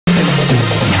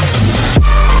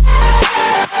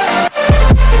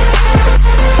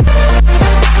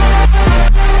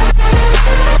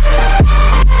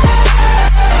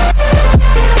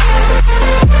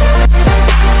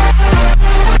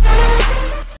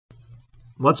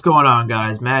What's going on,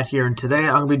 guys? Matt here, and today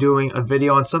I'm going to be doing a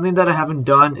video on something that I haven't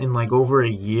done in like over a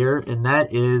year, and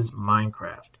that is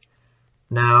Minecraft.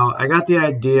 Now, I got the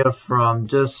idea from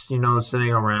just, sitting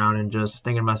around and just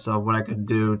thinking to myself what I could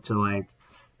do to like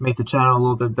make the channel a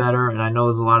little bit better, and I know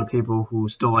there's a lot of people who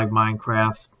still like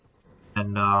Minecraft,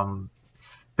 and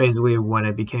basically when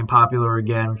it became popular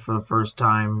again for the first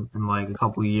time in like a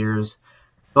couple of years.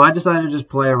 So I decided to just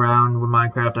play around with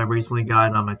Minecraft. I recently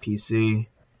got it on my PC.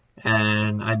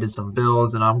 And I did some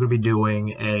builds, and I'm going to be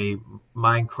doing a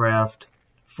Minecraft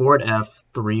Ford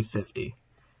F350.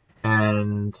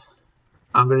 And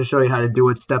I'm going to show you how to do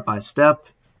it step by step.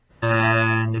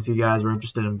 And if you guys are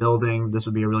interested in building, this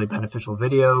would be a really beneficial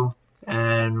video.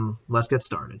 And let's get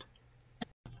started.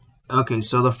 Okay,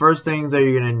 so the first things that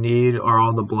you're going to need are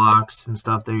all the blocks and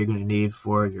stuff that you're going to need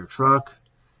for your truck.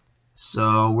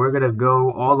 So we're going to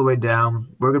go all the way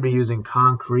down. We're going to be using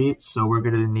concrete, so we're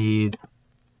going to need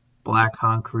black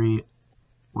concrete.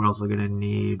 We're also going to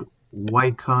need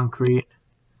white concrete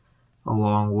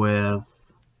along with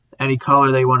any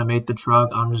color they want to make the truck.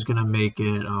 I'm just going to make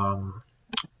it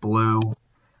blue.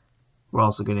 We're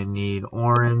also going to need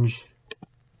orange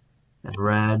and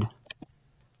red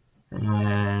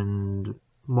and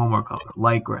one more color,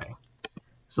 light gray.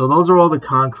 So those are all the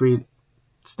concrete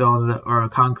stones that or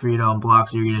concrete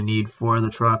blocks you're going to need for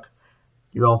the truck.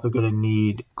 You're also going to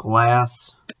need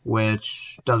glass,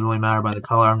 which doesn't really matter by the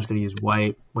color. I'm just going to use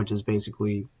white, which is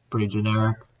basically pretty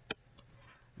generic.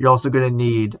 You're also going to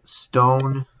need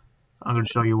stone. I'm going to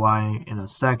show you why in a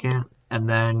second. And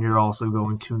then you're also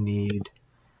going to need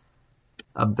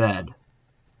a bed,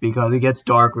 because it gets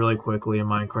dark really quickly in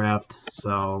Minecraft.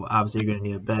 So obviously you're going to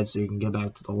need a bed so you can get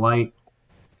back to the light.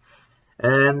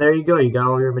 And there you go. You got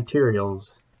all your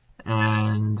materials.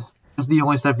 And this is the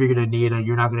only stuff you're going to need, and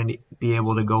you're not going to be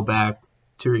able to go back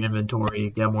to your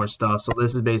inventory, get more stuff. So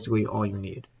this is basically all you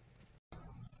need.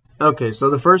 Okay,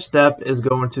 so the first step is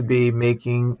going to be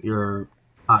making your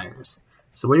tires.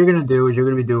 So what you're going to do is you're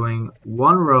going to be doing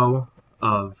one row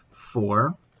of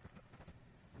 4,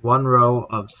 one row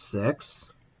of 6,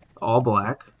 all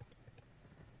black.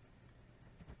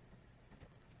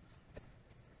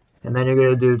 And then you're going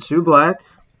to do 2 black,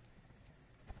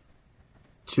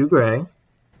 2 gray,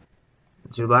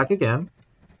 2 black again.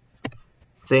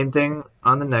 Same thing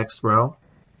on the next row.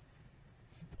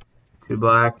 2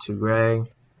 black, 2 gray,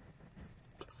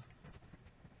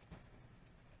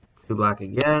 2 black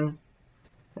again.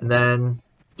 And then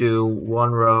do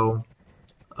 1 row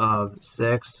of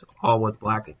 6, all with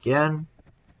black again.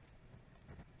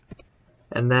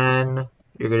 And then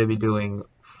you're going to be doing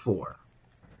 4,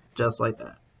 just like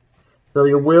that. So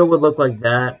your wheel would look like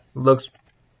that. Looks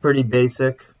pretty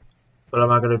basic, but I'm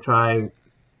not going to try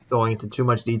going into too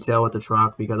much detail with the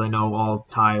truck because I know all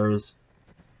tires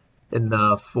in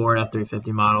the Ford F350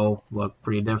 model look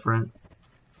pretty different.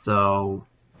 So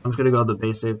I'm just going to go the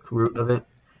basic route of it.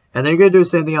 And then you're going to do the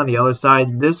same thing on the other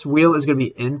side. This wheel is going to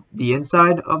be in the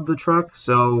inside of the truck.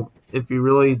 So if you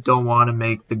really don't want to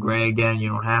make the gray again, you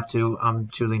don't have to. I'm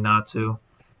choosing not to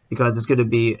because it's going to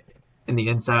be in the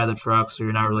inside of the truck, so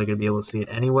you're not really going to be able to see it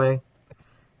anyway.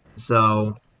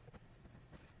 So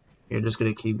you're just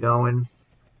going to keep going.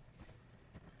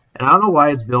 And I don't know why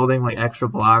it's building like extra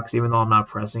blocks even though I'm not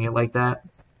pressing it like that.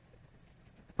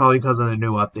 Probably because of the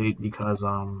new update, because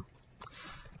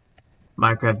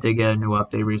Minecraft did get a new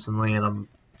update recently, and I'm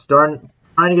trying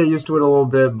to get used to it a little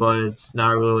bit, but it's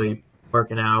not really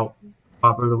working out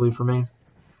properly for me.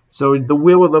 So the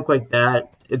wheel would look like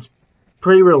that. It's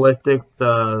pretty realistic,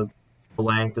 the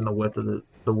length and the width of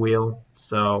the wheel,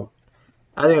 so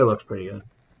I think it looks pretty good.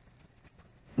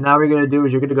 Now what you're going to do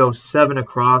is you're going to go 7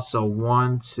 across, so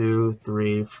 1, 2,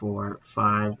 3, 4,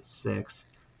 5, 6,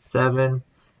 7.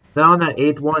 Then on that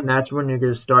 8th one, that's when you're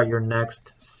going to start your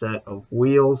next set of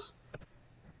wheels,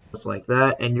 just like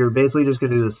that, and you're basically just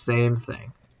going to do the same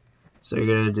thing. So you're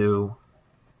going to do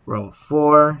row of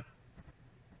 4,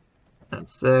 and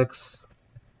 6,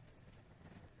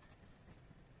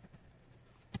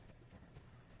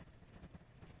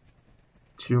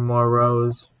 two more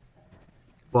rows,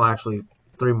 well actually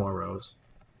 3 more rows.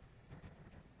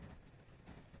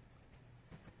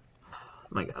 Oh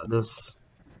my god, this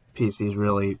PC is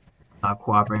really not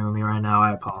cooperating with me right now.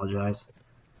 I apologize.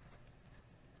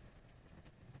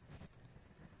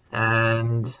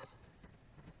 And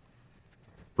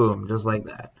boom, just like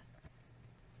that.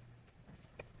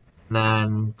 And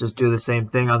then just do the same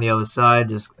thing on the other side,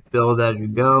 just build as you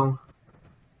go.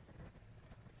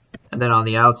 And then on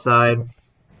the outside,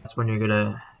 that's when you're going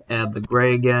to add the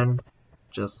gray again,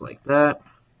 just like that.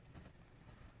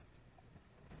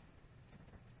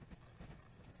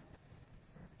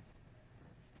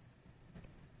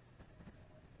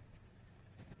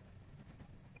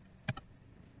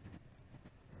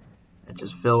 and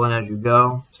just fill in as you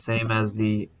go, same as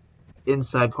the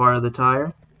inside part of the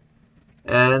tire.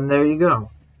 And there you go.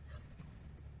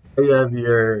 You have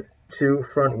your 2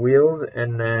 front wheels,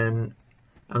 and then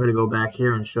I'm going to go back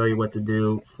here and show you what to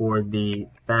do for the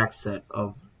back set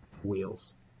of wheels.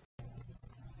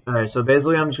 Alright, so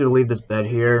basically I'm just going to leave this bed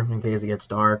here in case it gets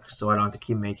dark, so I don't have to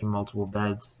keep making multiple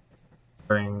beds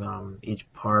during each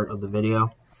part of the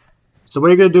video. So what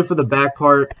you're going to do for the back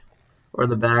part, or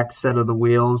the back set of the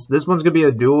wheels, this one's going to be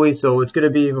a dually, so it's going to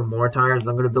be even more tires.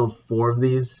 I'm going to build 4 of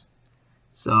these,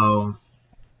 so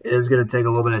it is going to take a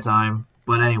little bit of time.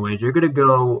 But anyways, you're going to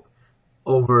go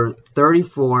over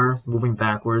 34 moving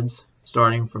backwards,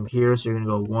 starting from here. So you're going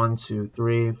to go 1, 2,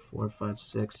 3, 4, 5,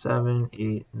 6, 7,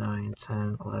 8, 9,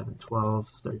 10, 11, 12,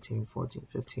 13, 14,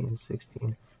 15,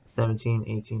 16, 17,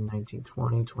 18, 19,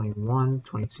 20, 21,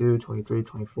 22, 23,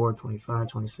 24, 25,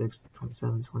 26,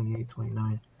 27, 28,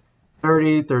 29,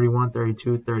 30, 31,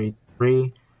 32,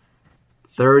 33,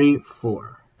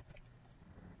 34.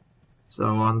 So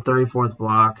on the 34th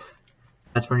block,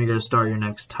 that's when you're going to start your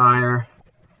next tire.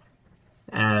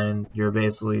 And you're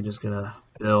basically just going to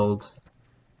build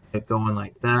it going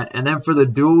like that. And then for the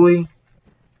dually,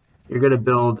 you're going to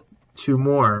build 2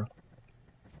 more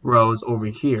rows over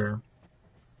here.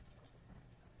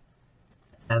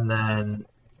 And then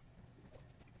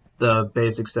the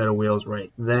basic set of wheels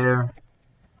right there.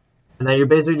 And then you're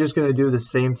basically just going to do the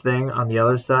same thing on the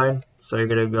other side. So you're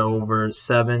going to go over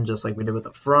 7 just like we did with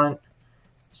the front.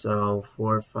 So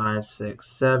 4, 5, 6,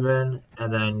 7.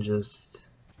 And then just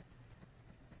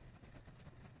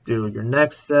do your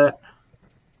next set.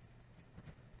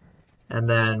 And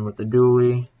then with the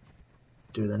dually,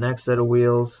 do the next set of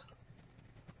wheels.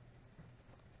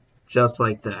 Just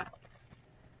like that.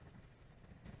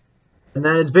 And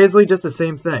then it's basically just the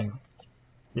same thing.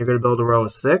 You're going to build a row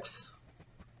of 6.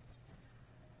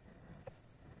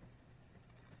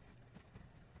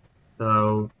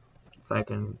 So if I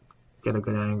can get a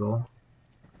good angle.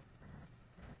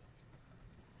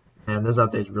 And this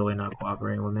update's really not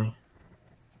cooperating with me.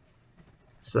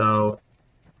 So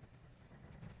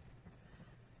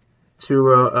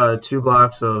 2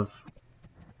 blocks of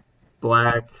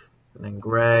black, and then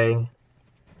gray, and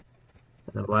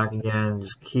then black again.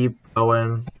 Just keep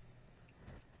going.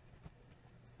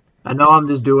 I know I'm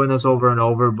just doing this over and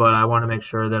over, but I want to make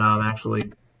sure that I'm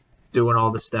actually doing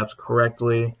all the steps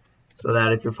correctly, so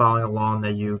that if you're following along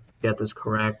that you get this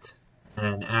correct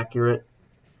and accurate.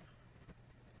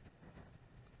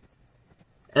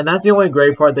 And that's the only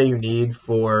gray part that you need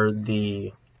for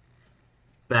the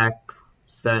back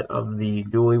set of the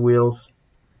dually wheels.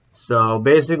 So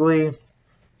basically,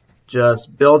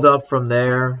 just build up from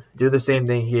there, do the same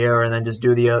thing here, and then just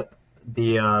do the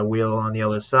wheel on the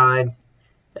other side.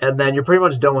 And then you're pretty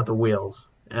much done with the wheels.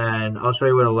 And I'll show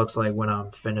you what it looks like when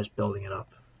I'm finished building it up.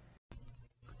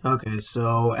 Okay,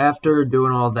 so after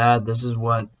doing all that, this is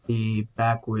what the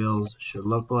back wheels should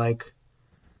look like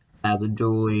as a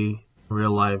dually in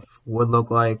real life would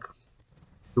look like.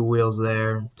 2 wheels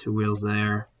there, 2 wheels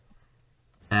there,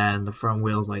 and the front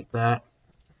wheels like that.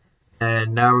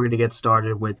 And now we're going to get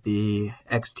started with the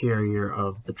exterior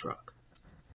of the truck.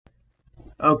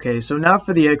 Okay, so now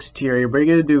for the exterior, what you're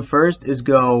going to do first is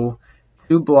go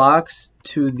 2 blocks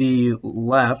to the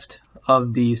left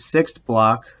of the 6th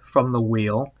block from the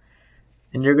wheel,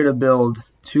 and you're going to build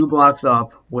 2 blocks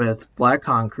up with black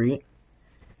concrete,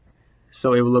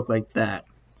 so it will look like that.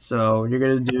 So you're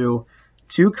going to do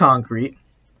 2 concrete,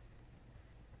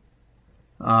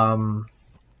 3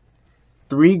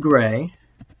 gray,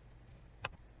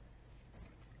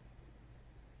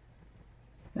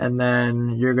 and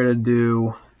then you're going to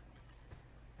do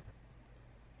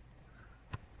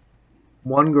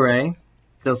 1 gray,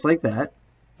 just like that.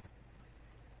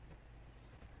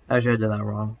 Actually, I did that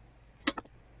wrong.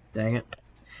 Dang it.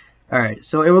 Alright,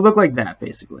 so it would look like that,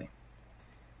 basically.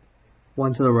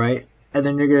 1 to the right. And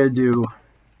then you're going to do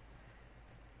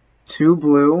 2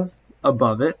 blue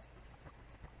above it.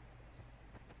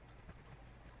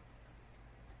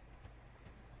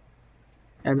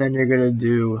 And then you're going to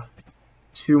do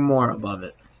 2 more above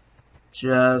it.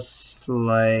 Just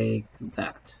like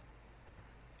that.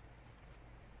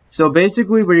 So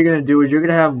basically what you're going to do is you're going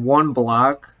to have 1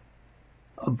 block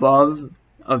above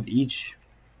of each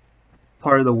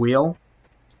part of the wheel.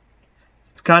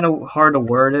 It's kind of hard to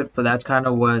word it, but that's kind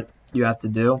of what you have to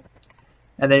do.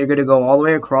 And then you're going to go all the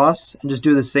way across and just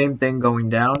do the same thing going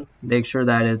down. Make sure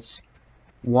that it's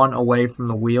 1 away from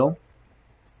the wheel.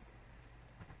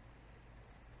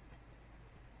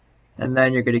 And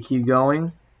then you're going to keep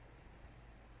going.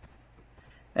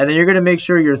 And then you're going to make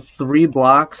sure you're 3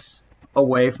 blocks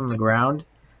away from the ground.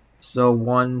 So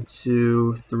 1,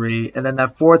 2, 3, and then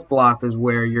that fourth block is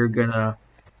where you're gonna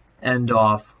end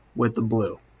off with the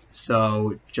blue.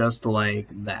 So just like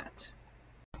that.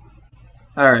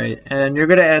 Alright, and you're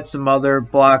gonna add some other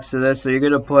blocks to this. So you're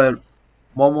gonna put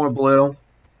one more blue,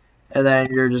 and then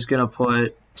you're just gonna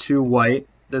put 2 white.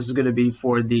 This is gonna be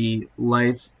for the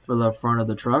lights for the front of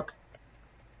the truck.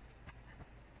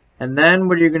 And then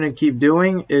what you're gonna keep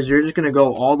doing is you're just gonna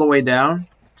go all the way down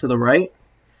to the right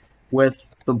with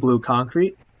the blue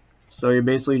concrete. So you're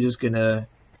basically just gonna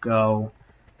go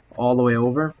all the way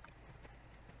over.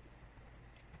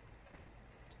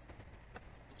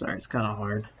 Sorry, it's kind of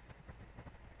hard.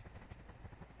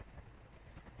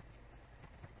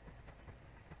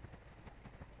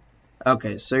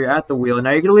 Okay, so you're at the wheel.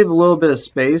 Now you're going to leave a little bit of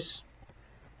space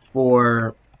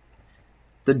for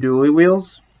the dually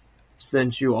wheels,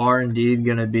 since you are indeed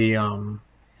going to be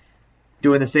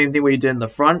doing the same thing what you did in the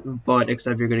front, but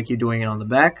except you're going to keep doing it on the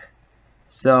back.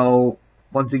 So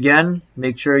once again,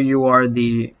 make sure you are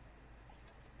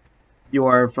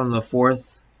from the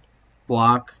fourth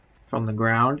block from the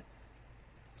ground.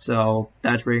 So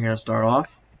that's where you're going to start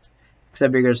off.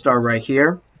 Except you're going to start right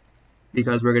here,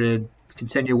 because we're going to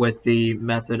continue with the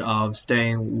method of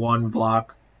staying 1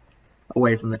 block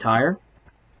away from the tire.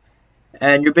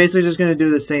 And you're basically just going to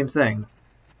do the same thing.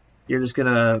 You're just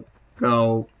going to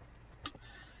go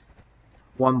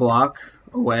 1 block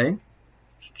away,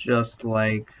 just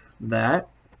like that.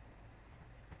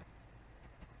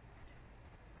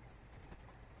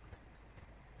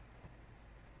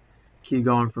 Keep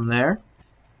going from there.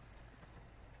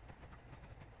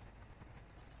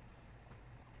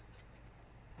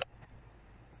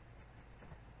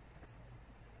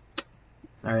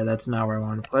 Alright, that's not where I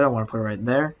want to put it. I want to put it right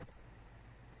there.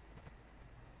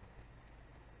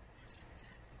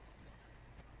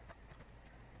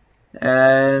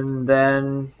 And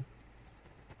then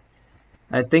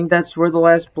I think that's where the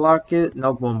last block is.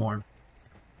 Nope, one more.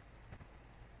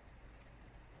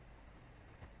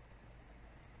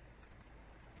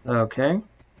 Okay.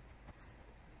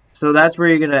 So that's where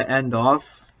you're going to end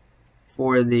off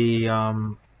for the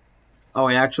oh,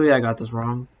 actually I got this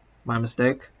wrong. My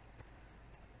mistake.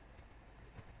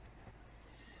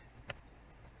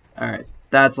 Alright,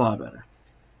 that's a lot better.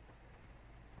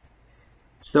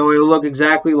 So it will look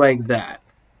exactly like that.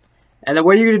 And then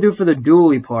what you're going to do for the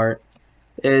dually part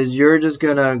is you're just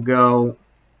going to go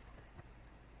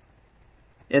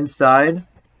inside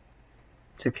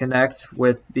to connect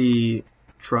with the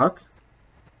truck.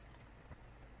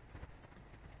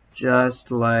 Just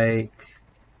like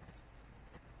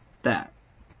that.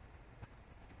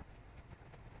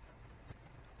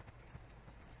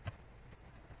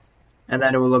 And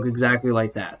then it will look exactly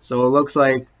like that. So it looks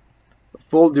like a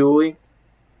full dually,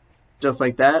 just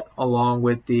like that, along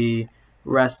with the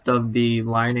rest of the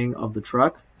lining of the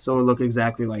truck. So it will look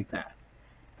exactly like that.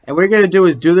 And what you're going to do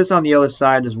is do this on the other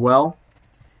side as well.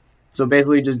 So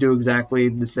basically just do exactly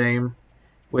the same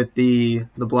with the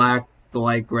black, the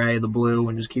light gray, the blue,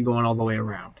 and just keep going all the way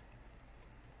around.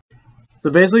 So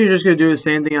basically you're just going to do the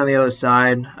same thing on the other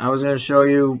side. I was going to show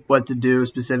you what to do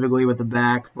specifically with the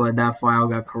back, but that file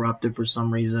got corrupted for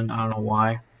some reason. I don't know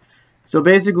why. So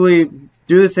basically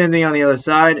do the same thing on the other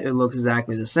side. It looks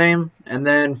exactly the same. And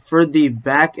then for the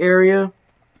back area,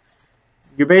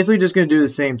 you're basically just going to do the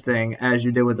same thing as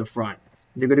you did with the front.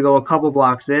 You're going to go a couple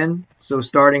blocks in. So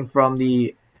starting from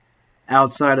the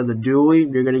outside of the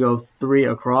dually, you're going to go 3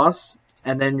 across.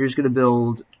 And then you're just going to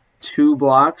build 2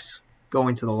 blocks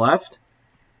going to the left.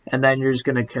 And then you're just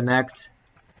going to connect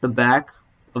the back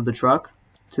of the truck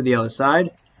to the other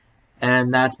side.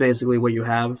 And that's basically what you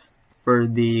have for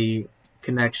the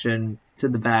connection to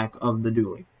the back of the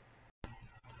dually.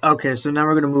 Okay, so now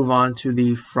we're going to move on to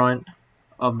the front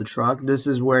of the truck. This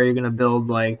is where you're going to build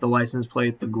like the license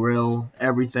plate, the grill,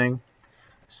 everything.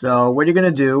 So what you're going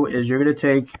to do is you're going to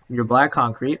take your black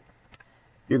concrete.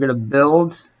 You're going to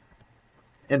build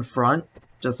in front,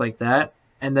 just like that.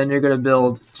 And then you're going to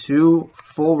build 2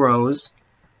 full rows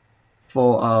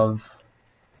full of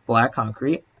black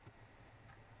concrete.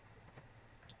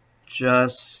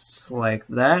 Just like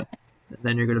that. And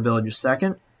then you're going to build your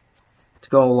second to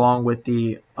go along with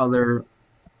the other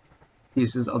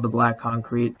pieces of the black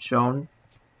concrete shown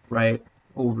right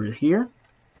over here.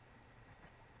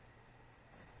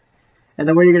 And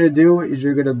then what you're going to do is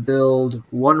you're going to build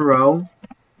 1 row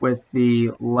with the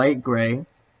light gray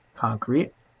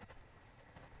concrete.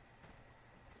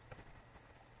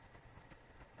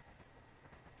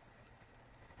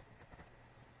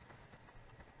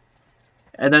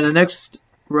 And then the next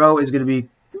row is going to be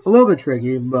a little bit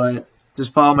tricky, but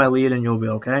just follow my lead and you'll be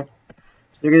okay.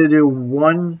 So you're going to do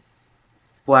 1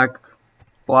 black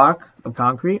block of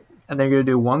concrete, and then you're going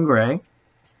to do 1 gray,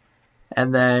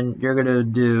 and then you're going to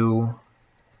do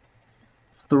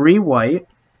 3 white.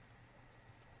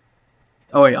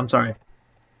 Oh wait, I'm sorry.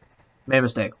 Made a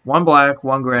mistake. 1 black,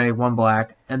 1 gray, 1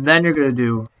 black, and then you're going to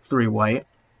do 3 white.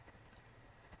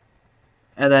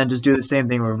 And then just do the same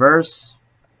thing reverse.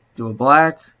 Do a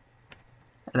black,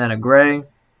 and then a gray,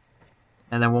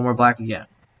 and then 1 more black again.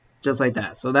 Just like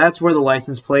that. So that's where the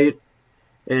license plate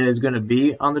is going to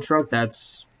be on the truck.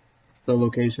 That's the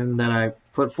location that I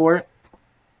put for it.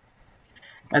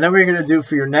 And then what you're going to do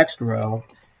for your next row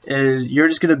is you're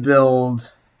just going to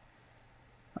build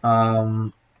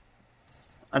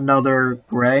another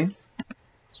gray.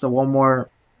 So 1 more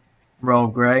row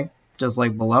of gray, just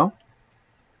like below.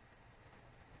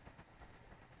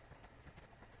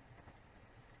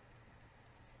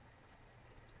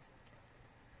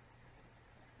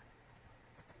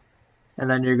 And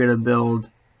then you're going to build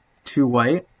 2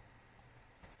 white.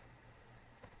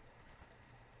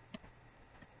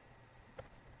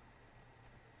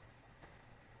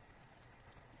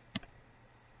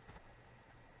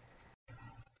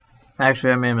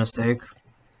 Actually, I made a mistake.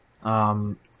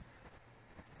 I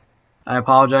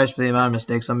apologize for the amount of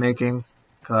mistakes I'm making,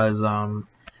 because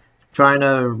trying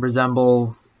to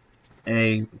resemble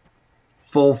a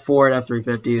full Ford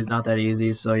F350 is not that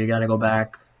easy, so you got to go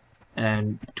back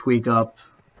and tweak up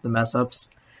the mess ups.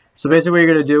 So basically what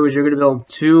you're going to do is you're going to build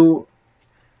 2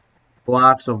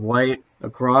 blocks of white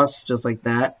across, just like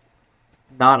that,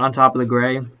 not on top of the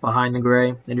gray, behind the gray,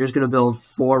 and you're just going to build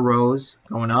 4 rows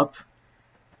going up.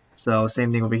 So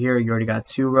same thing over here, you already got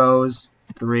 2 rows,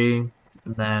 3,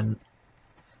 and then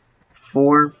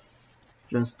 4,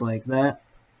 just like that.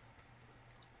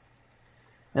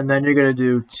 And then you're going to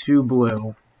do 2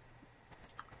 blue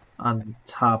on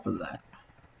top of that.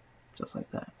 Just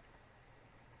like that.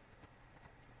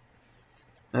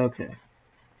 Okay.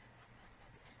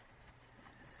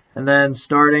 And then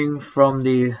starting from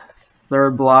the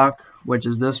 3rd block, which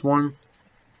is this one,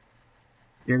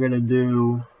 you're going to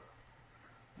do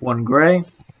 1 gray,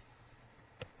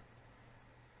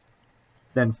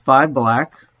 then 5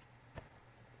 black,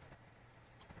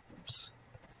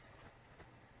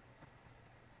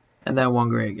 and then 1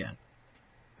 gray again.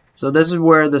 So this is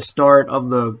where the start of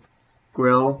the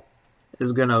grill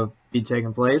is going to be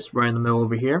taking place, right in the middle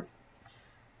over here.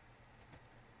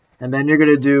 And then you're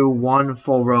going to do 1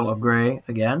 full row of gray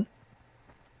again.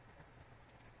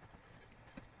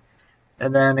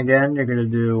 And then again, you're going to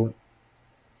do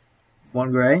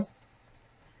 1 gray.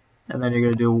 And then you're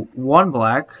going to do 1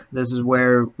 black. This is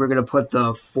where we're going to put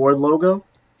the Ford logo.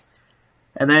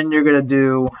 And then you're going to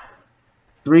do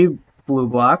 3 blue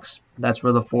blocks. That's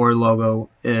where the Ford logo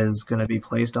is going to be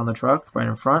placed on the truck, right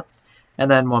in front. And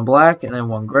then 1 black, and then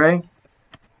 1 gray.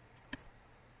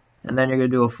 And then you're going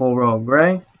to do a full row of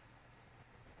gray.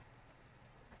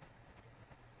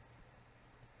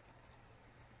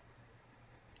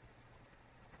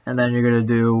 And then you're going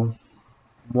to do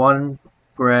 1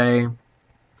 gray,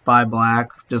 5 black,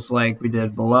 just like we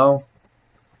did below.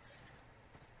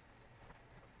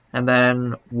 And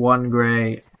then 1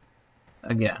 gray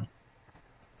again.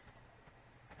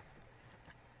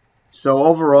 So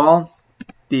overall,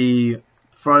 the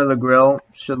front of the grill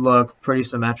should look pretty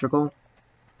symmetrical.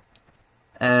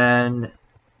 And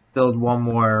build 1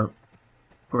 more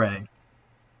gray.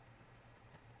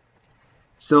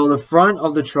 So the front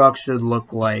of the truck should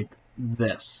look like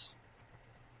this.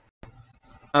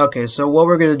 Okay, so what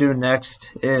we're going to do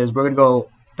next is we're going to go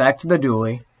back to the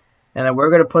dually, and then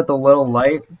we're going to put the little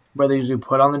light where they usually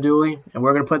put on the dually, and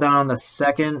we're going to put that on the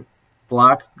 2nd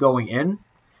block going in.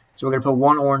 So we're going to put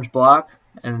 1 orange block,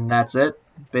 and that's it.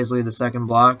 Basically the 2nd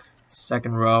block,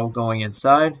 2nd row going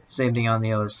inside. Same thing on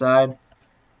the other side.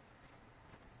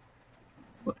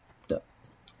 What the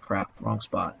crap, wrong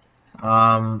spot.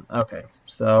 Okay,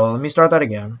 so let me start that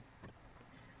again.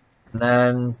 And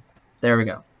then, there we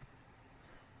go.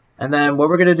 And then what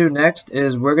we're going to do next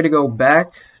is we're going to go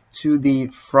back to the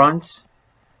front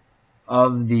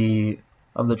of the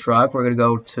truck. We're going to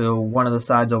go to one of the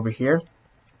sides over here.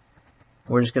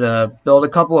 We're just going to build a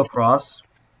couple across.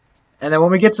 And then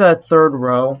when we get to that 3rd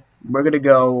row, we're going to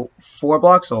go 4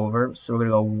 blocks over. So we're going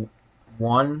to go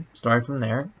 1, starting from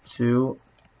there, 2,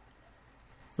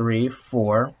 3,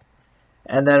 4.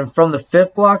 And then from the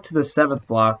 5th block to the 7th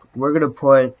block, we're going to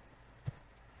put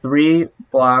 3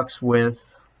 blocks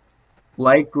with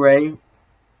light gray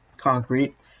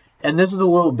concrete. And this is the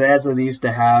little badge that they used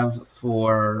to have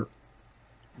for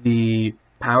the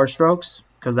Power Strokes,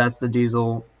 because that's the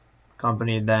diesel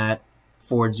company that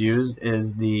Ford's used,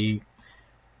 is the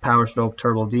Power Stroke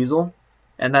Turbo Diesel.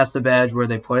 And that's the badge where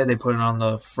they put it. They put it on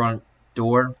the front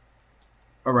door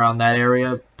around that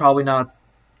area. Probably not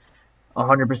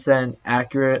 100%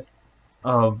 accurate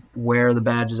of where the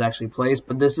badge is actually placed,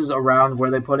 but this is around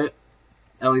where they put it.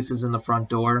 At least it's in the front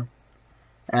door.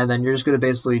 And then you're just going to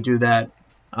basically do that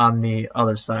on the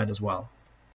other side as well.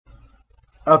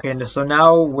 Okay, so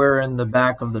now we're in the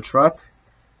back of the truck.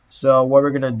 So what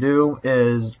we're going to do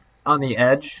is on the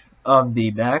edge of the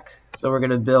back. So we're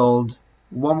going to build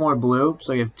one more blue.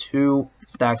 So you have 2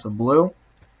 stacks of blue.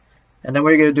 And then what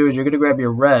you're going to do is you're going to grab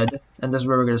your red. And this is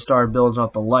where we're going to start building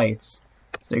up the lights.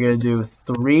 So you're going to do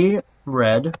 3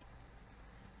 red.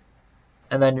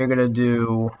 And then you're going to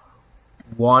do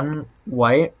 1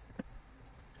 white.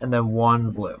 And then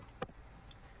 1 blue.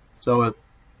 So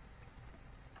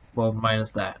well,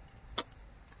 minus that.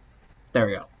 There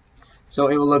we go. So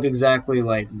it will look exactly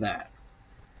like that.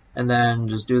 And then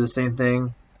just do the same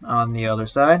thing on the other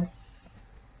side.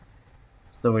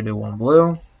 So we do 1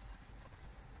 blue,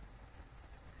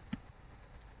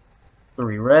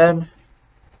 3 red,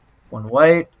 1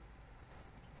 white,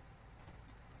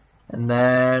 and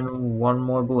then 1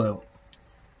 more blue.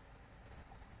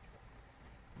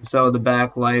 So the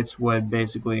back lights would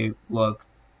basically look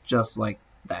just like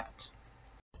that.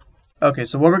 Okay,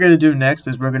 so what we're going to do next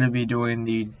is we're going to be doing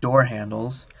the door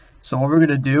handles. So what we're going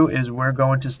to do is we're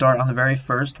going to start on the very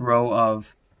first row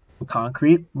of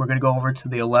concrete. We're going to go over to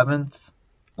the 11th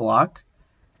block.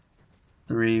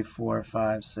 3, 4,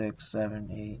 5, 6,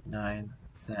 7, 8, 9,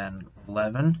 10,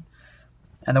 11.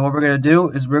 And then what we're going to do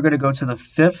is we're going to go to the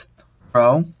 5th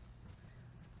row.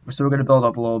 So we're going to build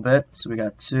up a little bit. So we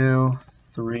got 2,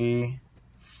 3,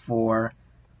 4.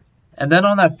 And then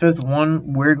on that 5th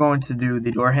one, we're going to do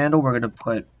the door handle. We're going to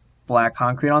put black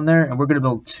concrete on there, and we're going to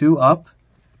build 2 up,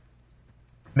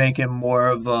 make it more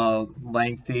of a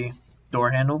lengthy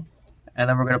door handle. And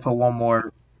then we're going to put 1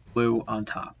 more blue on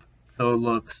top. So it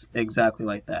looks exactly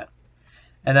like that.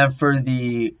 And then for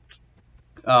the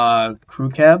crew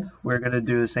cab, we're going to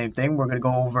do the same thing. We're going to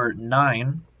go over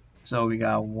 9. So we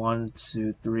got 1,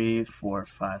 2, 3, 4,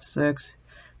 5, 6,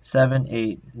 7,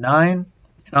 8, 9.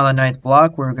 And on the 9th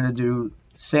block, we're going to do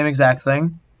the same exact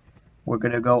thing. We're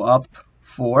going to go up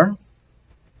 4.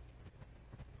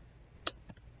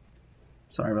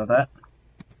 Sorry about that.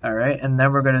 All right, and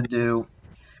then we're going to do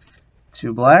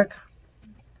 2 black,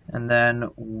 and then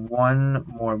 1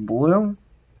 more blue,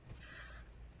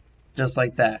 just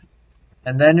like that.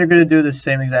 And then you're going to do the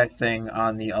same exact thing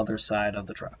on the other side of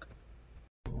the truck.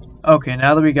 Okay,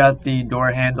 now that we got the door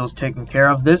handles taken care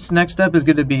of, this next step is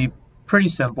going to be pretty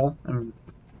simple and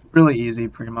really easy,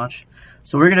 pretty much.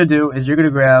 So what we're going to do is you're going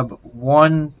to grab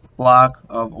 1 block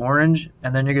of orange,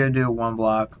 and then you're going to do 1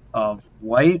 block of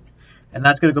white, and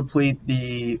that's going to complete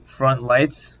the front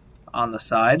lights on the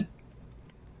side.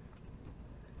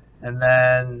 And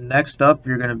then next up,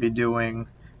 you're going to be doing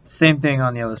the same thing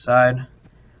on the other side.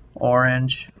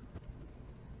 Orange,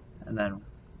 and then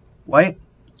white,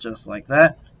 just like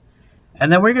that.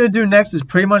 And then what you're going to do next is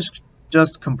pretty much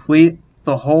just complete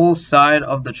the whole side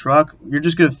of the truck. You're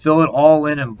just going to fill it all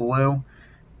in blue,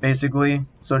 basically.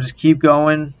 So just keep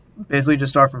going. Basically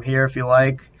just start from here if you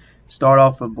like. Start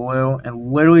off with blue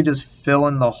and literally just fill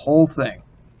in the whole thing.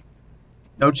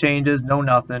 No changes, no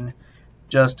nothing.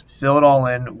 Just fill it all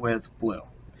in with blue.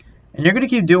 And you're going to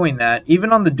keep doing that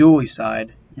even on the dually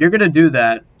side. You're going to do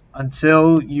that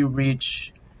until you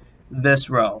reach this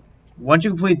row. Once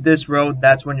you complete this row,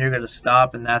 that's when you're going to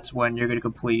stop, and that's when you're going to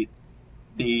complete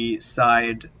the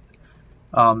side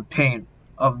paint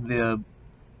of the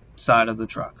side of the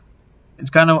truck. It's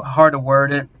kind of hard to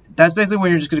word it. That's basically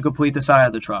when you're just going to complete the side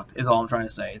of the truck, is all I'm trying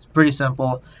to say. It's pretty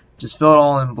simple. Just fill it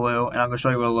all in blue, and I'm going to show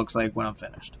you what it looks like when I'm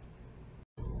finished.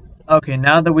 Okay,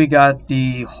 now that we got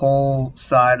the whole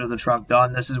side of the truck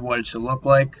done, this is what it should look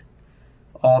like.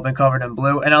 All been covered in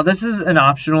blue. And now this is an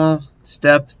optional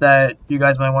step that you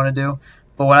guys might want to do.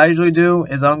 But what I usually do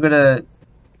is I'm going to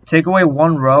take away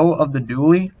 1 row of the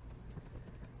dually.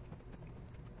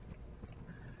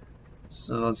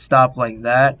 So let's stop like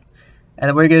that. And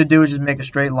then what you're going to do is just make a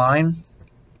straight line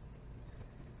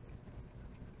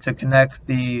to connect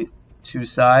the 2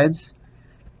 sides.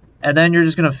 And then you're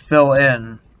just going to fill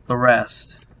in the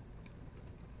rest.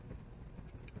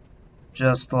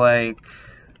 Just like,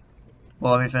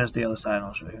 well, let me finish the other side and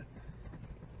I'll show you.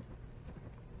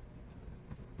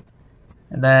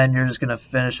 And then you're just going to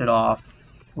finish it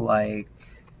off like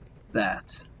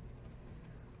that.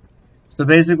 So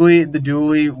basically the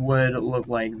dually would look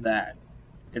like that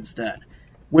instead,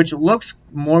 which looks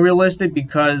more realistic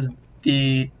because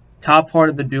the top part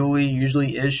of the dually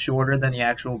usually is shorter than the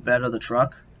actual bed of the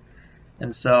truck.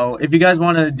 And so if you guys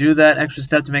want to do that extra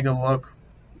step to make it look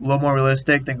a little more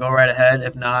realistic, then go right ahead.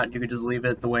 If not, you can just leave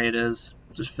it the way it is.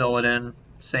 Just fill it in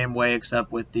same way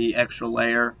except with the extra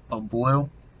layer of blue.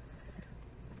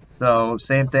 So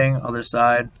same thing, other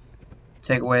side,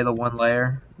 take away the one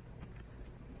layer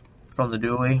from the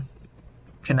DUALLY,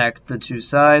 connect the two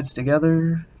sides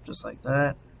together, just like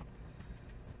that.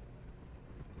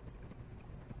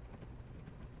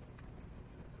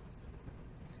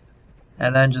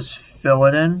 And then just fill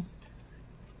it in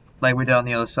like we did on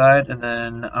the other side, and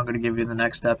then I'm going to give you the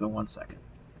next step in 1 second.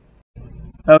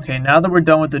 Okay, now that we're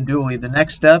done with the DUALLY, the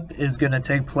next step is going to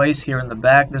take place here in the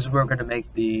back. This is where we're going to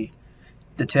make the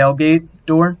tailgate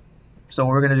door. So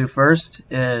what we're going to do first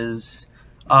is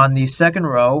on the second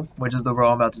row, which is the row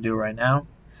I'm about to do right now,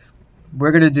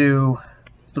 we're going to do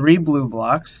 3 blue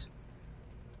blocks,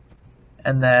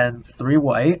 and then 3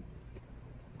 white,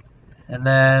 and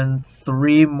then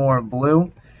 3 more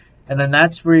blue, and then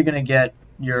that's where you're going to get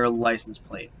your license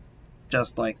plate,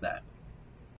 just like that.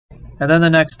 And then the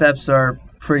next steps are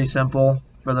pretty simple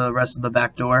for the rest of the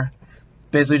back door.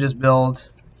 Basically just build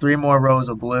 3 more rows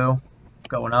of blue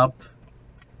going up.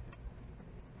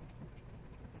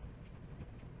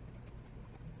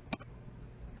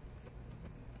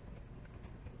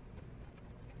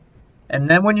 And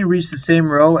then when you reach the same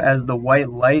row as the white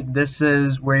light, this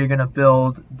is where you're going to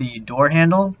build the door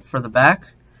handle for the back.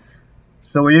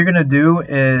 So what you're going to do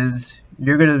is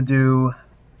you're going to do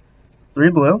 3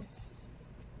 blue,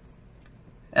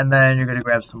 and then you're going to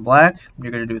grab some black,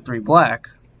 you're going to do 3 black,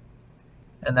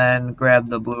 and then grab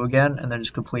the blue again, and then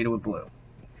just complete it with blue.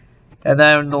 And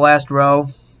then the last row,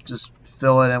 just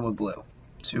fill it in with blue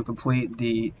to complete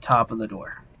the top of the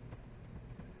door.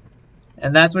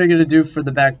 And that's what you're going to do for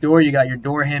the back door. You got your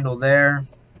door handle there,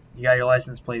 you got your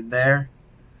license plate there,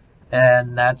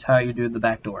 and that's how you do the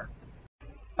back door.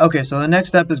 Okay, so the next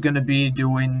step is going to be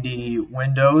doing the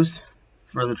windows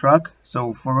for the truck.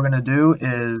 So what we're going to do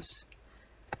is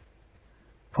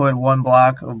put 1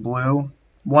 block of blue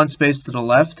 1 space to the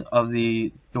left of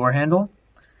the door handle,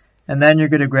 and then you're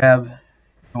going to grab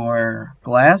your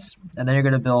glass, and then you're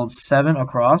going to build 7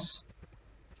 across,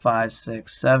 5,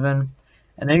 6, 7,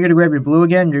 and then you're going to grab your blue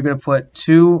again. You're going to put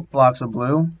 2 blocks of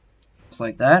blue, just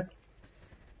like that,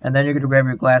 and then you're going to grab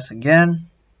your glass again,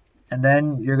 and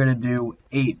then you're going to do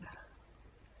 8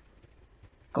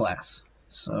 glass.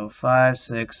 So 5,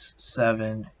 6,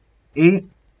 7, 8.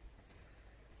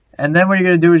 And then what you're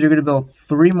going to do is you're going to build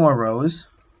 3 more rows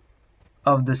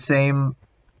of the same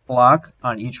block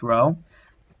on each row.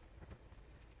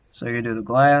 So you're going to do the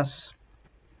glass,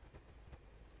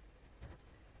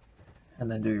 and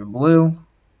then do your blue,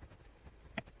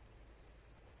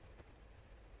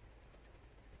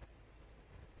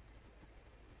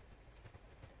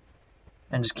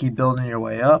 and just keep building your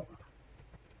way up.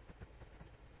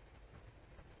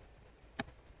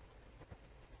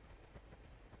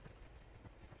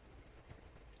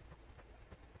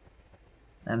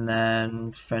 And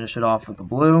then finish it off with the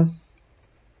blue.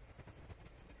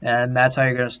 And that's how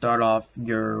you're going to start off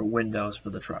your windows for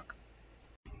the truck.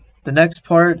 The next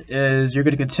part is you're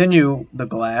going to continue the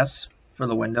glass for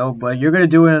the window, but you're going to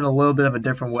do it in a little bit of a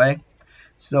different way.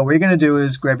 So what you're going to do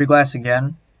is grab your glass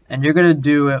again, and you're going to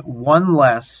do it 1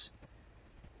 less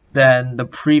than the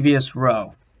previous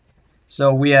row.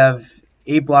 So we have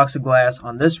 8 blocks of glass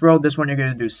on this row. This one you're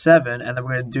going to do 7, and then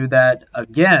we're going to do that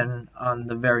again on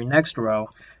the very next row,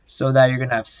 so that you're going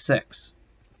to have 6.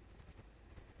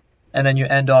 And then you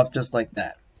end off just like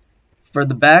that. For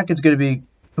the back, it's going to be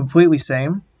completely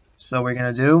same. So what we're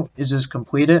going to do is just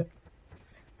complete it.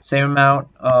 Same amount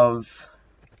of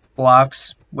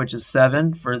blocks, which is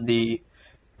 7 for the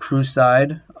crew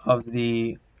side of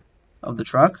the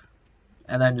truck.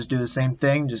 And then just do the same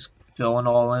thing, just fill it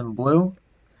all in blue,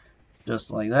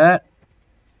 just like that.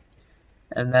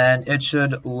 And then it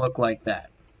should look like that.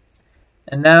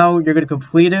 And now you're going to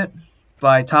complete it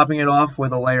by topping it off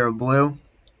with a layer of blue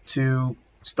to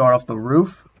start off the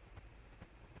roof.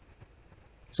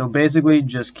 So basically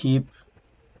just keep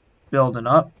building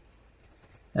up,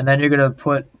 and then you're going to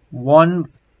put 1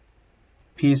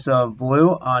 piece of blue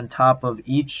on top of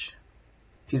each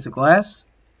piece of glass,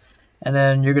 and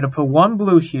then you're going to put 1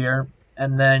 blue here,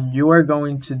 and then you are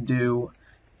going to do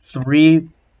 3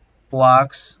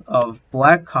 blocks of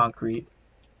black concrete,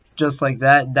 just like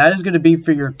that. That is going to be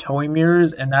for your towing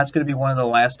mirrors, and that's going to be one of the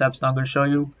last steps that I'm going to show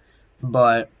you.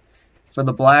 But for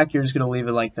the black, you're just going to leave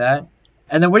it like that.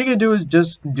 And then what you're going to do is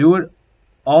just do it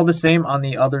all the same on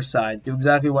the other side. Do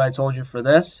exactly what I told you for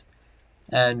this,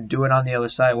 and do it on the other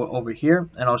side over here,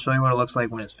 and I'll show you what it looks like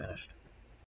when it's finished.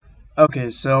 Okay,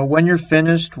 so when you're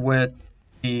finished with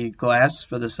the glass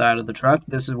for the side of the truck,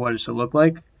 this is what it should look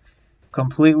like.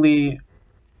 Completely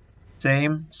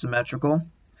same, symmetrical.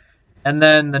 And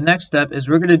then the next step is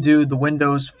we're going to do the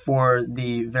windows for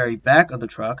the very back of the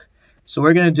truck. So what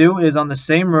we're going to do is on the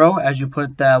same row as you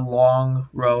put that long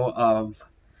row of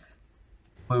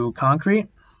blue concrete,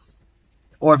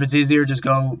 or if it's easier, just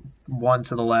go one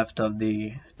to the left of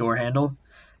the door handle.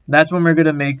 That's when we're going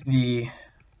to make the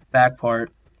back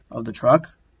part of the truck.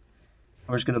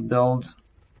 We're just going to build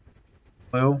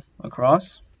blue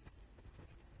across.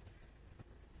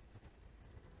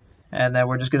 And then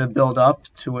we're just going to build up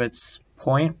to its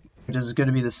point, which is going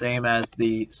to be the same as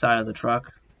the side of the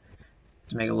truck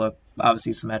to make it look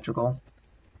obviously symmetrical.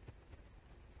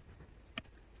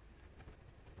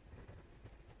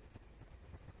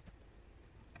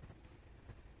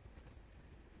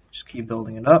 Just keep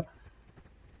building it up.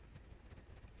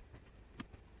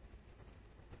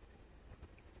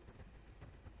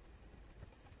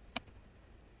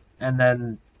 And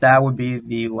then that would be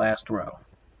the last row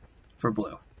for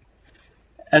blue.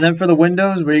 And then for the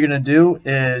windows, what you're going to do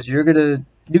is you can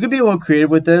be a little creative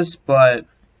with this, but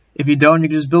if you don't, you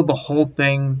can just build the whole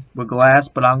thing with glass,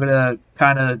 but I'm going to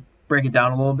kind of break it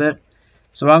down a little bit.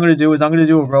 So what I'm going to do is I'm going to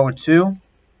do a row of 2,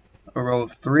 a row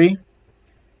of 3,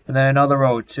 and then another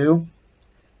row of 2,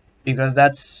 because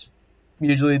that's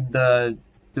usually the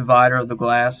divider of the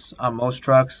glass on most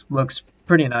trucks. Looks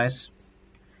pretty nice.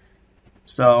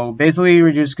 So basically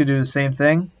we're just going to do the same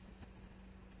thing.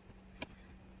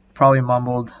 Probably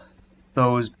mumbled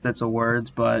those bits of words,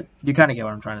 but you kind of get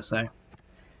what I'm trying to say.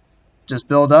 Just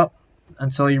build up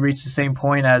until you reach the same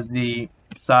point as the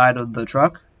side of the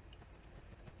truck.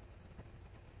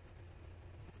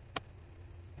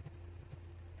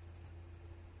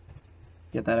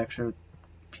 Get that extra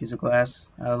piece of glass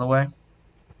out of the way.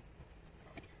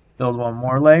 Build one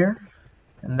more layer,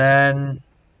 and then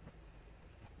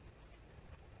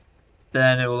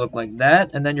it will look like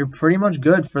that, and then you're pretty much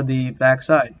good for the back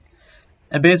side.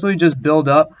 And basically just build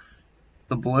up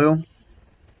the blue.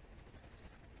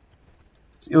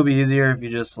 It'll be easier if you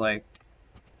just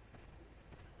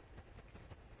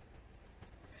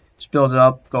build it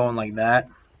up going like that.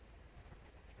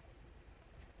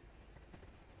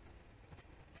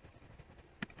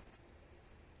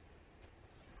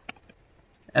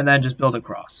 And then just build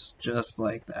across, just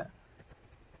like that.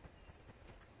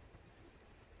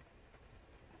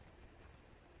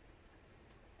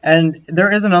 And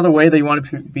there is another way that you want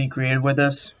to be creative with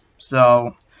this.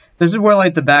 So this is where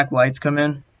the back lights come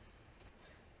in.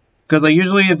 Because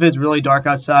usually if it's really dark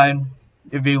outside,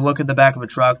 if you look at the back of a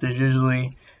truck, there's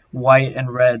usually white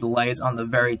and red lights on the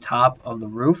very top of the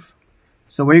roof.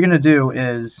 So what you're going to do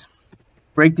is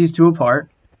break these two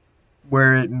apart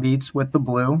where it meets with the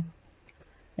blue.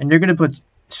 And you're going to put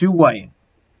 2 white,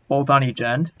 both on each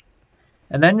end.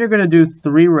 And then you're going to do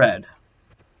 3 red.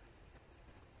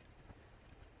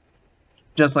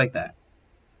 Just like that.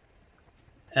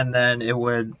 And then it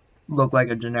would look like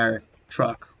a generic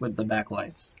truck with the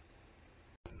backlights.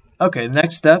 Okay, the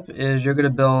next step is you're going to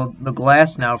build the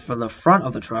glass now for the front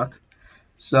of the truck.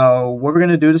 So what we're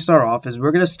going to do to start off is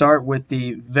we're going to start with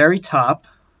the very top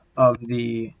of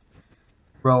the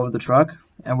row of the truck.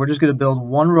 And we're just going to build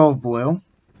 1 row of blue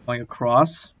going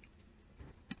across.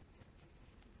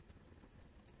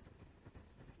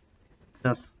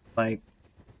 Just like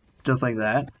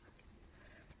that.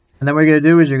 And then what you're going to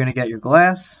do is you're going to get your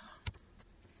glass.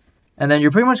 And then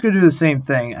you're pretty much going to do the same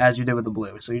thing as you did with the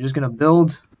blue. So you're just going to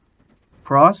build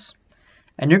across.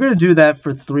 And you're going to do that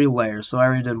for 3 layers. So I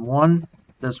already did 1.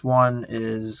 This one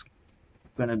is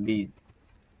going to be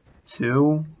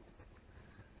 2.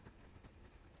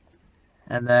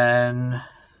 And then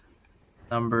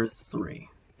number 3.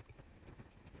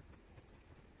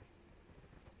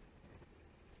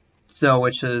 So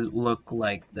it should look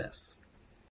like this.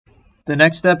 The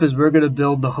next step is we're going to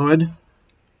build the hood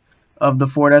of the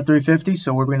Ford F350.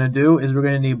 So what we're going to do is we're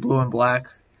going to need blue and black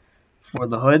for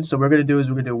the hood. So what we're going to do is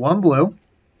we're going to do 1 blue.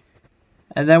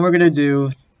 And then we're going to do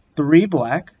 3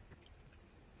 black.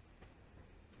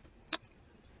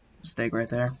 Mistake right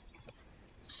there.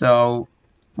 So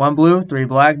 1 blue, 3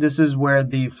 black. This is where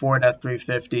the Ford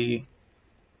F350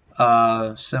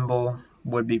 symbol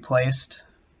would be placed.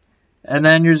 And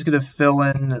then you're just going to fill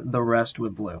in the rest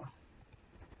with blue.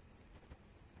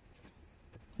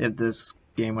 If this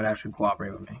game would actually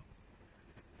cooperate with me.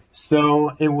 So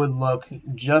it would look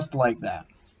just like that.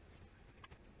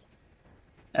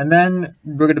 And then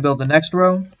we're going to build the next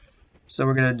row. So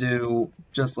we're going to do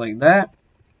just like that.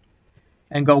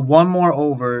 And go 1 more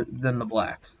over than the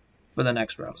black for the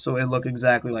next row. So it'll look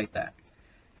exactly like that.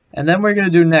 And then what you're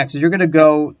going to do next is you're going to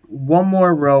go 1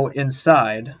 more row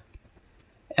inside.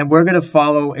 And we're going to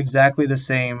follow exactly the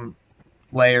same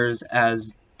layers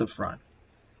as the front.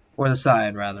 Or the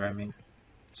side, rather, I mean.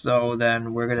 So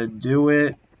then we're gonna do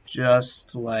it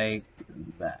just like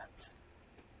that.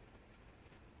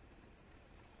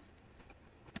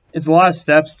 It's a lot of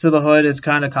steps to the hood. It's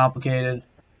kind of complicated,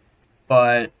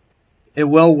 but it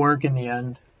will work in the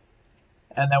end.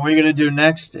 And then what you're going to do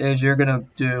next is you're going to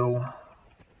do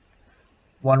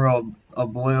one row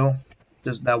of blue,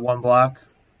 just that one block,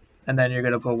 and then you're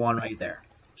going to put one right there,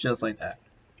 just like that.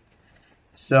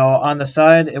 So on the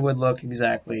side, it would look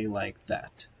exactly like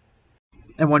that.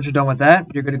 And once you're done with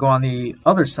that, you're going to go on the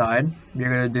other side. You're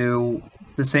going to do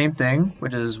the same thing,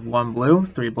 which is one blue,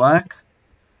 three black,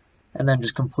 and then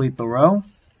just complete the row.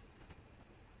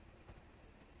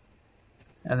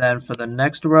 And then for the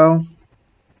next row,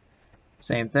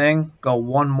 same thing, go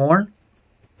one more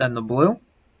than the blue.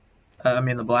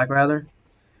 The black rather.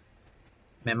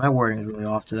 Man, my wording is really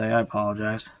off today, I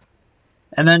apologize.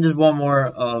 And then just one more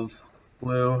of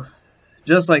blue,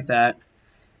 just like that.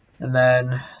 And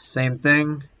then same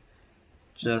thing,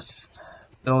 just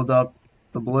build up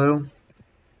the blue.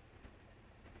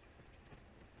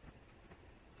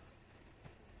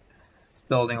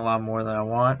 Building a lot more than I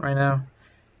want right now.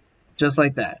 Just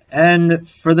like that. And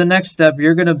for the next step,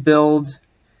 you're going to build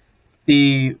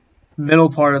the middle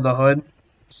part of the hood.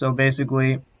 So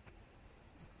basically,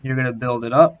 you're going to build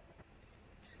it up.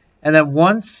 And then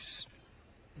once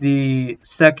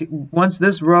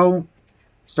this row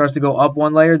starts to go up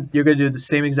one layer, you're going to do the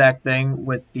same exact thing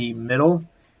with the middle.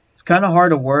 It's kind of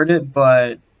hard to word it,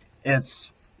 but it's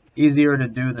easier to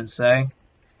do than say.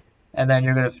 And then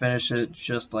you're going to finish it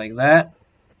just like that.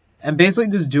 And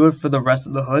basically just do it for the rest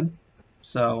of the hood.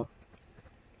 So,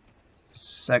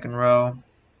 second row,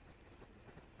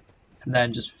 and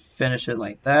then just finish it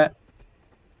like that.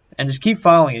 And just keep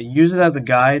following it. Use it as a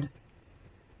guide,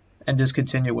 and just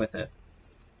continue with it.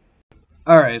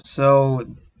 Alright, so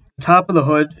the top of the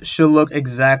hood should look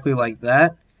exactly like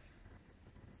that.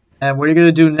 And what you're going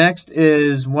to do next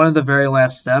is one of the very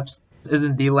last steps. This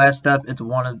isn't the last step, it's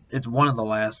one of the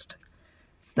last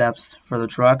steps for the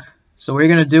truck. So what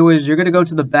you're going to do is you're going to go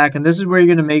to the back, and this is where you're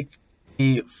going to make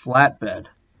the flatbed.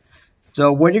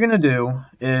 So what you're going to do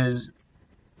is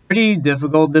pretty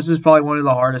difficult. This is probably one of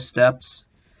the hardest steps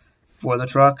for the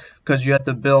truck because you have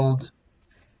to build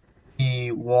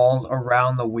the walls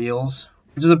around the wheels,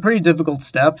 which is a pretty difficult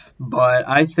step, but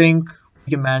I think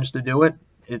we can manage to do it.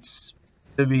 It's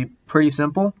going to be pretty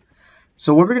simple.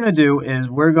 So what we're going to do is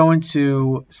we're going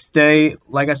to stay,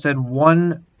 like I said,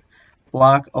 one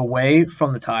block away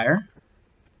from the tire.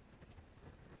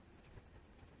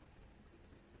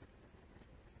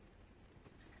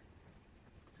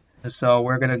 So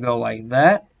we're going to go like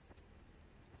that.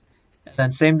 And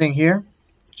then same thing here.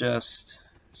 Just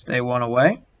stay one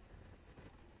away.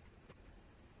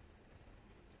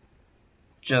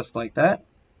 Just like that.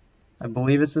 I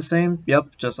believe it's the same.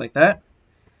 Yep, just like that.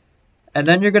 And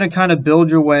then you're going to kind of build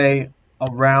your way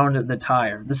around the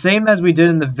tire. The same as we did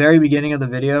in the very beginning of the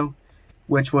video,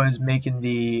 which was making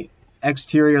the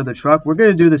exterior of the truck. We're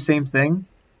going to do the same thing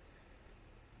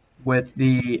with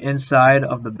the inside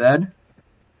of the bed.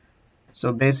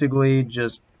 So basically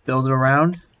just build it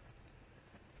around.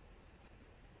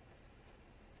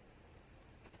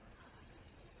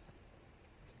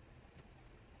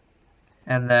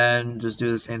 And then just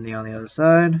do the same thing on the other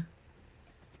side.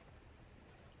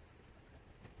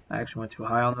 I actually went too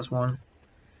high on this one.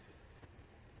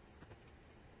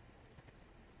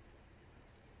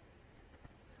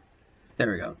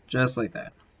 There we go, just like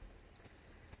that.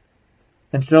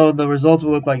 And so the results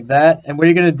will look like that. And what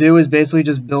you're going to do is basically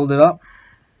just build it up.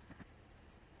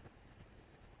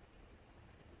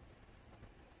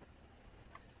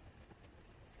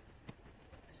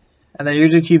 And then you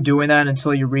usually keep doing that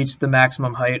until you reach the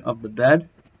maximum height of the bed.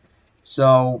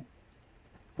 So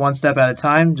one step at a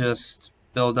time, just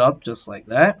build up just like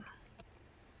that.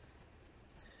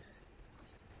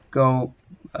 Move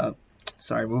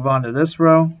on to this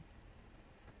row.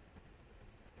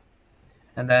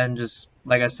 And then just,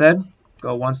 like I said,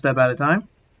 go one step at a time.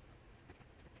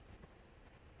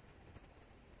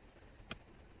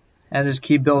 And just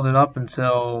keep building up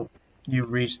until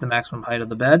you've reached the maximum height of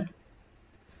the bed.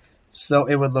 So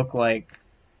it would look like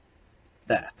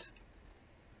that.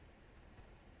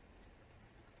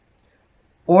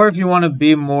 Or if you want to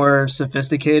be more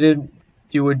sophisticated,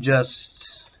 you would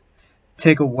just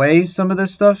take away some of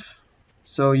this stuff.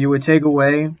 So you would take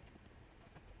away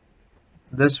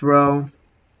this row.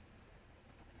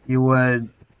 You would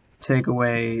take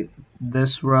away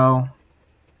this row.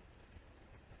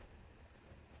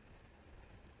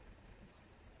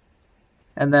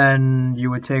 And then you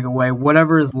would take away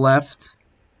whatever is left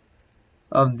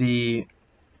of the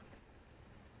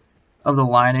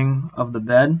lining of the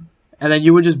bed. and then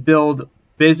you would just build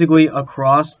basically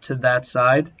across to that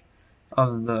side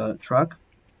of the truck.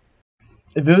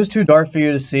 If it was too dark for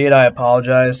you to see it, I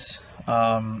apologize.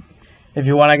 If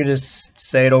you want, I could just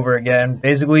say it over again.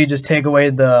 Basically, just take away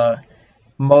the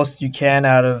most you can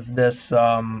out of this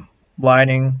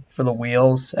lining for the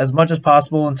wheels as much as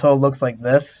possible until it looks like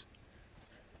this.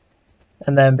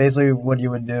 And then basically what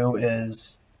you would do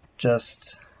is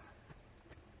just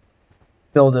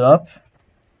build it up.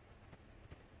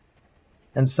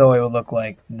 And so it would look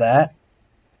like that.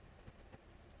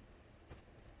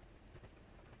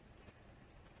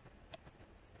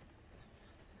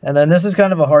 And then this is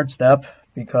kind of a hard step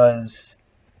because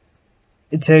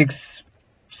it takes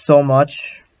so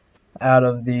much out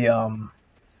of the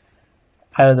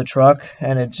truck,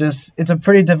 and it's a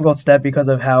pretty difficult step because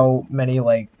of how many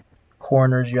like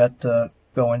corners you have to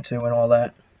go into and all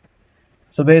that.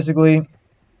 So basically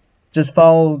just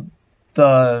follow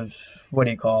the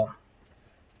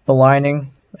the lining,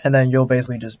 and then you'll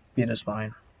basically just be just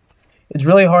fine. It's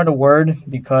really hard to word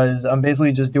because I'm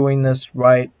basically just doing this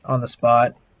right on the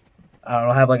spot. I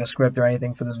don't have like a script or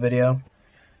anything for this video.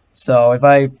 So if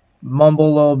I mumble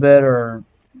a little bit or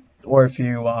if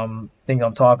you think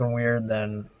I'm talking weird,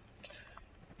 then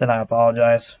I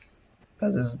apologize,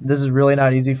 because this is really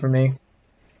not easy for me,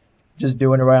 just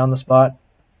doing it right on the spot.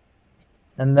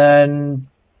 And then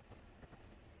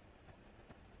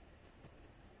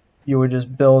you would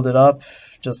just build it up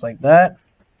just like that,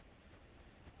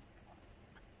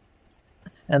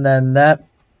 and then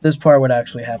this part would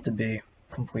actually have to be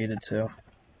completed too.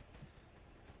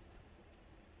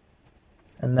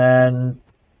 And then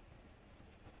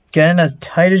get in as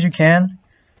tight as you can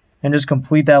and just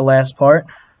complete that last part.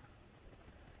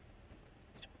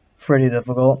 It's pretty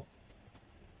difficult.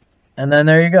 And then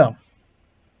there you go.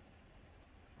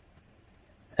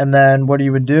 And then what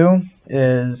you would do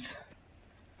is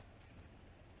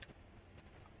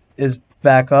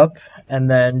back up and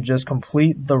then just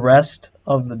complete the rest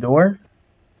of the door.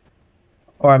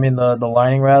 Or I mean the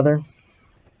lining rather.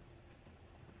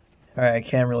 Alright, I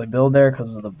can't really build there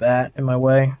because of the bat in my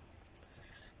way.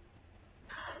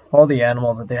 All the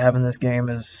animals that they have in this game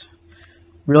is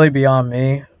really beyond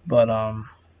me, but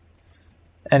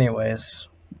anyways,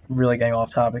 really getting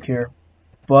off topic here.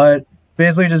 But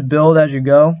basically just build as you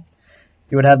go.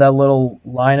 You would have that little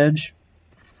lineage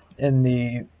in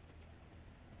the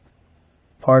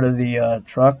part of the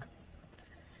truck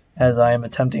as I am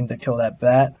attempting to kill that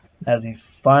bat as he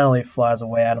finally flies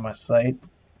away out of my sight,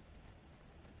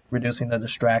 reducing the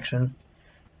distraction.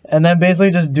 And then basically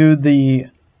just do the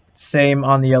same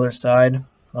on the other side.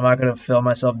 I'm not going to film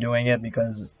myself doing it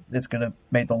because it's going to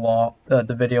make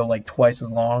the video like twice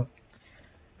as long.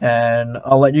 And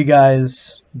I'll let you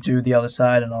guys do the other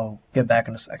side and I'll get back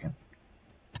in a second.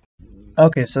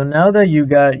 Okay, so now that you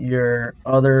got your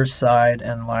other side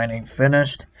and lining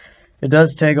finished, it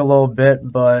does take a little bit,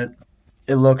 but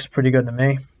it looks pretty good to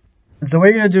me. And so what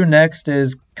you're going to do next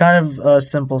is kind of a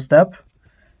simple step.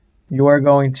 You are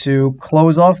going to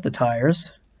close off the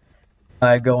tires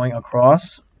by going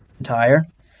across the tire.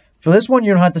 For this one,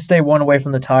 you don't have to stay one away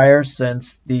from the tire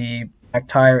since the back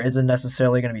tire isn't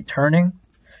necessarily going to be turning.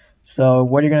 So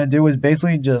what you're going to do is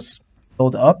basically just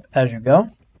build up as you go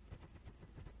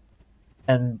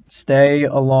and stay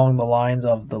along the lines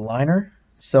of the liner.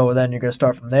 So then you're going to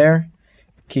start from there,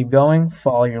 keep going,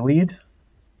 follow your lead.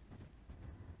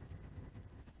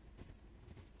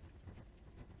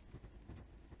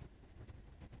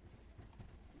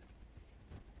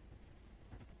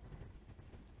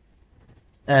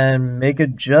 And make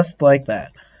it just like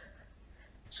that.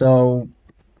 So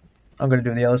I'm going to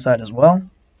do the other side as well.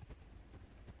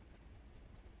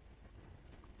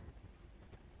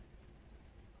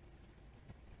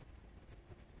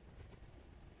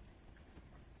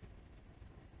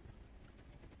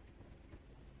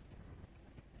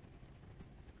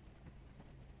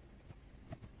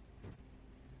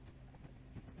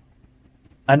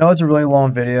 I know it's a really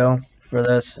long video for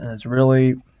this, and it's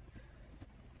really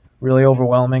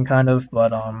overwhelming kind of,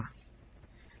 but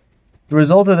the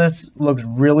result of this looks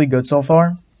really good so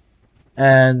far,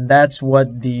 and that's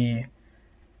what the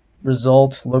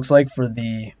result looks like for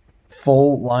the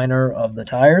full liner of the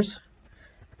tires.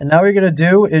 And now what you're going to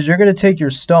do is you're going to take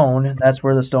your stone, that's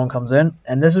where the stone comes in,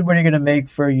 and this is what you're going to make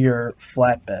for your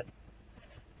flatbed.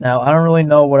 Now I don't really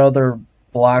know what other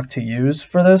block to use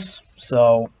for this,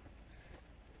 so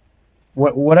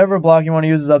whatever block you want to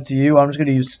use is up to you. I'm just going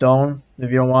to use stone.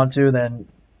 If you don't want to, then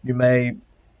you may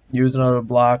use another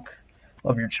block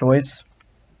of your choice.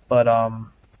 But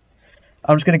I'm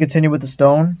just going to continue with the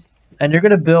stone. And you're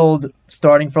going to build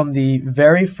starting from the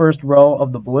very first row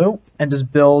of the blue and just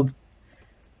build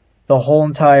the whole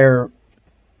entire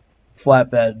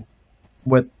flatbed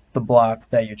with the block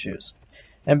that you choose.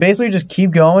 And basically just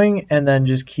keep going, and then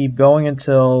just keep going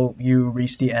until you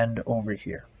reach the end over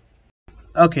here.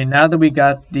 Okay, now that we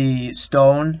got the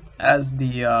stone as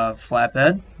the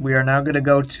flatbed, we are now going to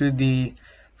go to the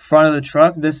front of the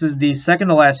truck. This is the second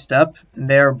to last step, and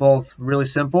they are both really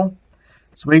simple.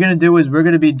 So what we're going to do is we're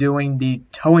going to be doing the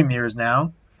towing mirrors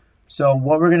now. So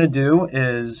what we're going to do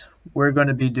is we're going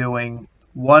to be doing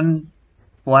one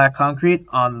black concrete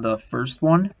on the first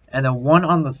one, and then one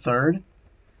on the third.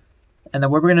 And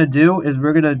then what we're going to do is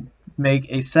we're going to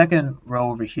make a second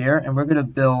row over here, and we're going to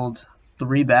build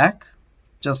 3 back,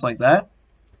 just like that.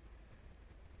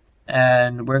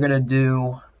 And we're going to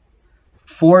do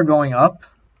 4 going up,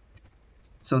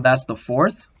 so that's the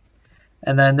 4th.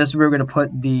 And then this is where we're going to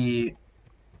put the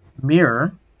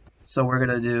mirror, so we're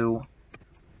going to do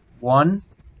 1,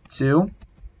 2,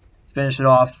 finish it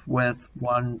off with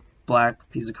 1 black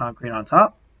piece of concrete on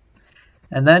top,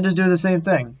 and then just do the same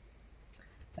thing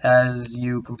as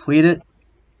you complete it,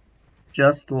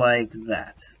 just like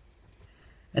that.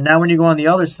 And now when you go on the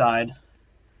other side,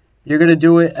 you're going to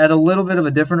do it at a little bit of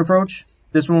a different approach.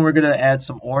 This one we're going to add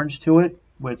some orange to it,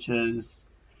 which is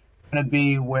going to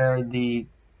be where the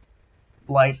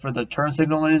light for the turn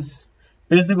signal is.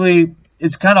 Basically,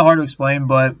 it's kind of hard to explain,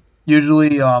 but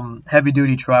usually heavy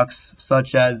duty trucks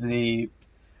such as the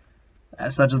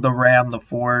Ram, the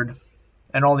Ford,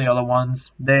 and all the other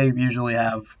ones, they usually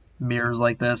have mirrors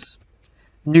like this.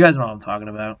 And you guys know what I'm talking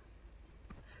about.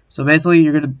 So basically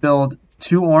you're going to build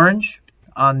 2 orange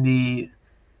on the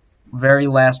very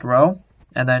last row,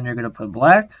 and then you're going to put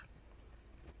black.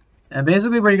 And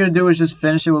basically what you're going to do is just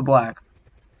finish it with black.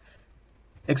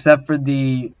 Except for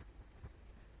this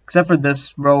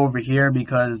row over here,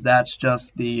 because that's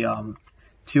just the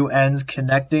 2 ends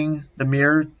connecting the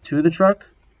mirror to the truck.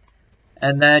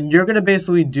 And then you're going to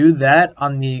basically do that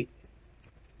on the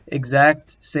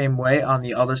exact same way on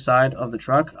the other side of the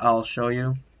truck. I'll show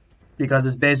you, because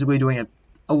it's basically doing it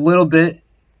a little bit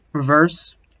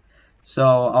reverse. So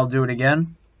I'll do it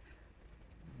again.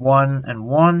 1 and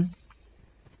 1.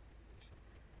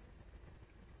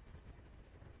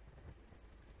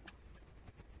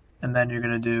 And then you're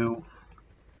going to do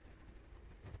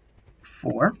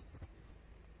 4.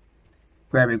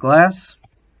 Grab your glass.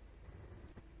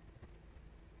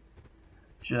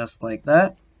 Just like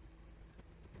that.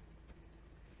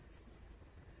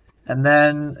 And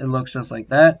then it looks just like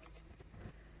that.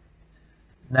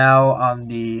 Now on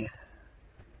the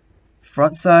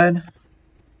front side,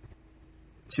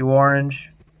 2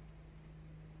 orange,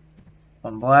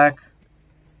 1 black,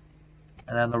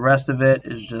 and then the rest of it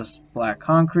is just black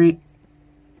concrete.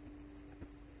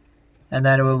 And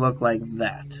then it will look like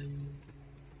that.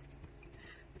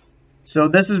 So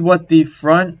this is what the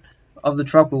front of the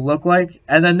truck will look like.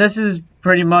 And then this is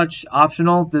pretty much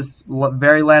optional, this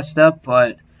very last step,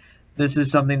 but this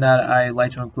is something that I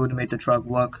like to include to make the truck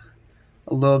look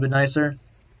a little bit nicer.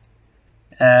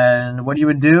 And what you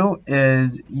would do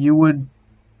is you would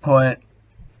put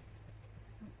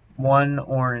 1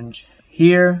 orange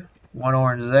here, 1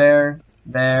 orange there,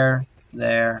 there,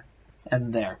 there,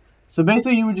 and there. So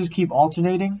basically you would just keep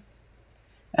alternating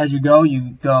as you go.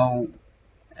 You go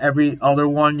every other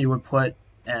one, you would put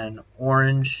an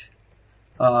orange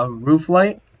roof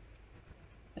light,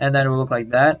 and then it would look like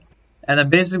that. And then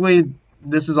basically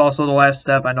this is also the last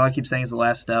step. I know I keep saying it's the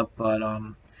last step, but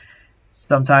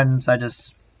sometimes I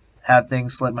just have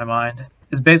things slip my mind.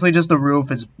 It's basically just the roof.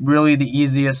 It's really the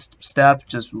easiest step.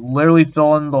 Just literally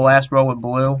fill in the last row with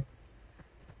blue.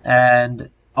 And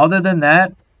other than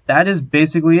that, that is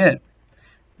basically it.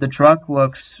 The truck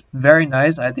looks very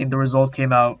nice. I think the result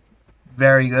came out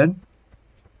very good.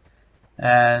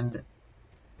 And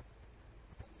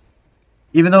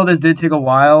even though this did take a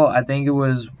while, I think it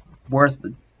was worth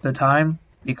the time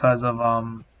because of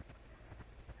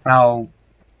how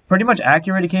pretty much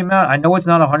accurate it came out. I know it's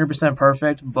not 100%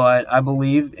 perfect, but I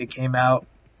believe it came out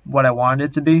what I wanted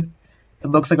it to be. It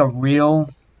looks like a real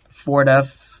Ford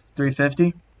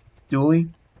F350 dually.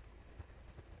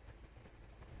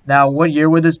 Now, what year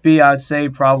would this be? I'd say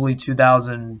probably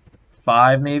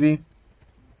 2005, maybe.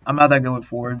 I'm not that good with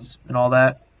Fords and all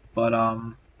that, but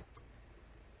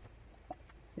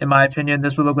in my opinion,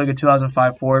 this would look like a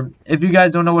 2005 Ford. If you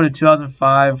guys don't know what a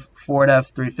 2005 Ford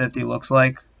F350 looks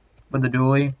like with the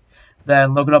dually,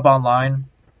 then look it up online.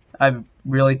 I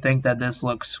really think that this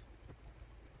looks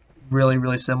really,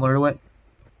 really similar to it.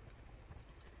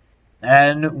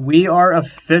 And we are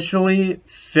officially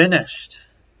finished.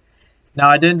 Now,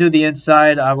 I didn't do the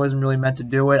inside. I wasn't really meant to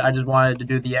do it. I just wanted to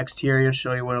do the exterior,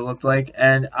 show you what it looked like.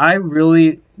 And I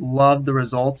really love the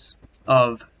results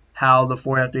of how the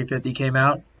Ford F350 came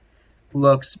out.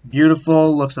 Looks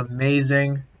beautiful, looks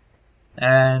amazing,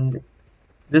 and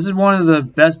this is one of the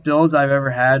best builds I've ever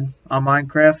had on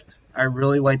Minecraft. I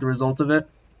really like the result of it,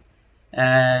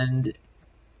 and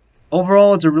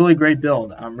overall it's a really great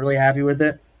build. I'm really happy with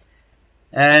it.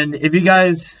 And if you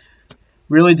guys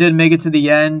really did make it to the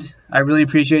end, I really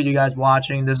appreciate you guys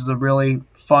watching. This is a really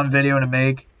fun video to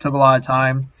make. It took a lot of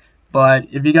time. But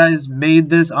if you guys made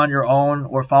this on your own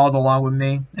or followed along with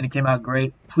me and it came out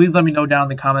great, please let me know down in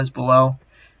the comments below.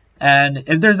 And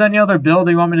if there's any other build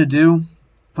that you want me to do,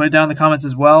 put it down in the comments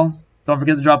as well. Don't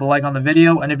forget to drop a like on the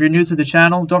video. And if you're new to the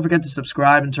channel, don't forget to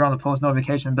subscribe and turn on the post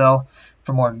notification bell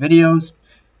for more videos.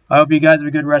 I hope you guys have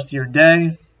a good rest of your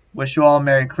day. Wish you all a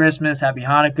Merry Christmas, Happy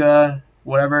Hanukkah,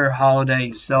 whatever holiday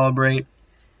you celebrate.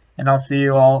 And I'll see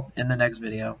you all in the next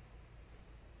video.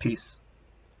 Peace.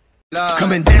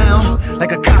 Coming down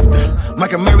like a copter,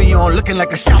 Michael Murray on looking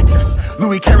like a shotter.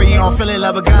 Louis Carry on feeling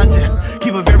like a ganja.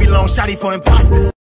 Keep a very long shotty for imposters.